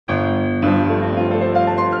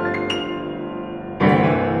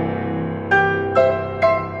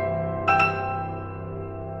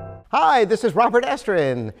Hi, this is Robert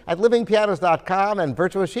Estrin at livingpianos.com and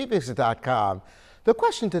virtualsheetmusic.com. The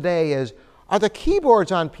question today is, are the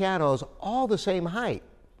keyboards on pianos all the same height?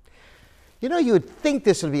 You know, you would think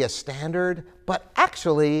this would be a standard, but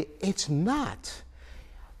actually it's not.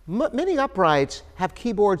 Many uprights have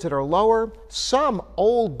keyboards that are lower. Some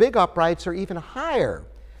old big uprights are even higher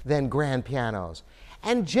than grand pianos.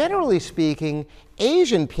 And generally speaking,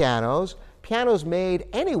 Asian pianos made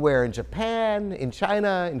anywhere in Japan, in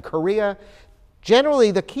China, in Korea,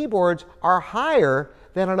 generally the keyboards are higher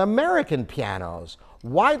than on American pianos.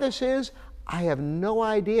 Why this is, I have no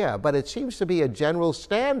idea, but it seems to be a general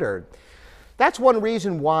standard. That's one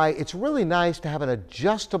reason why it's really nice to have an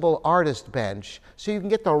adjustable artist bench so you can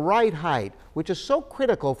get the right height, which is so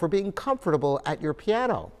critical for being comfortable at your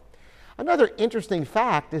piano. Another interesting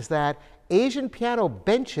fact is that Asian piano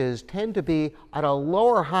benches tend to be at a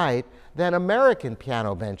lower height than American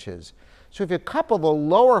piano benches. So if you couple the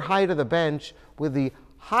lower height of the bench with the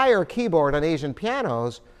higher keyboard on Asian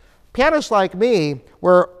pianos, pianists like me,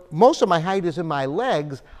 where most of my height is in my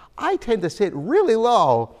legs, I tend to sit really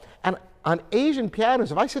low. And on Asian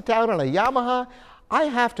pianos, if I sit down on a Yamaha, I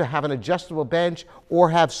have to have an adjustable bench or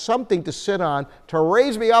have something to sit on to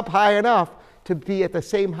raise me up high enough to be at the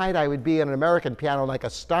same height I would be on an American piano like a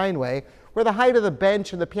Steinway, where the height of the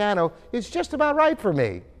bench and the piano is just about right for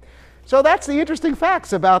me. So that's the interesting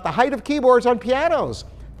facts about the height of keyboards on pianos.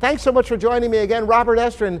 Thanks so much for joining me again, Robert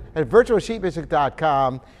Estrin at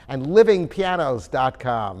virtualsheetmusic.com and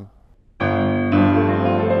livingpianos.com.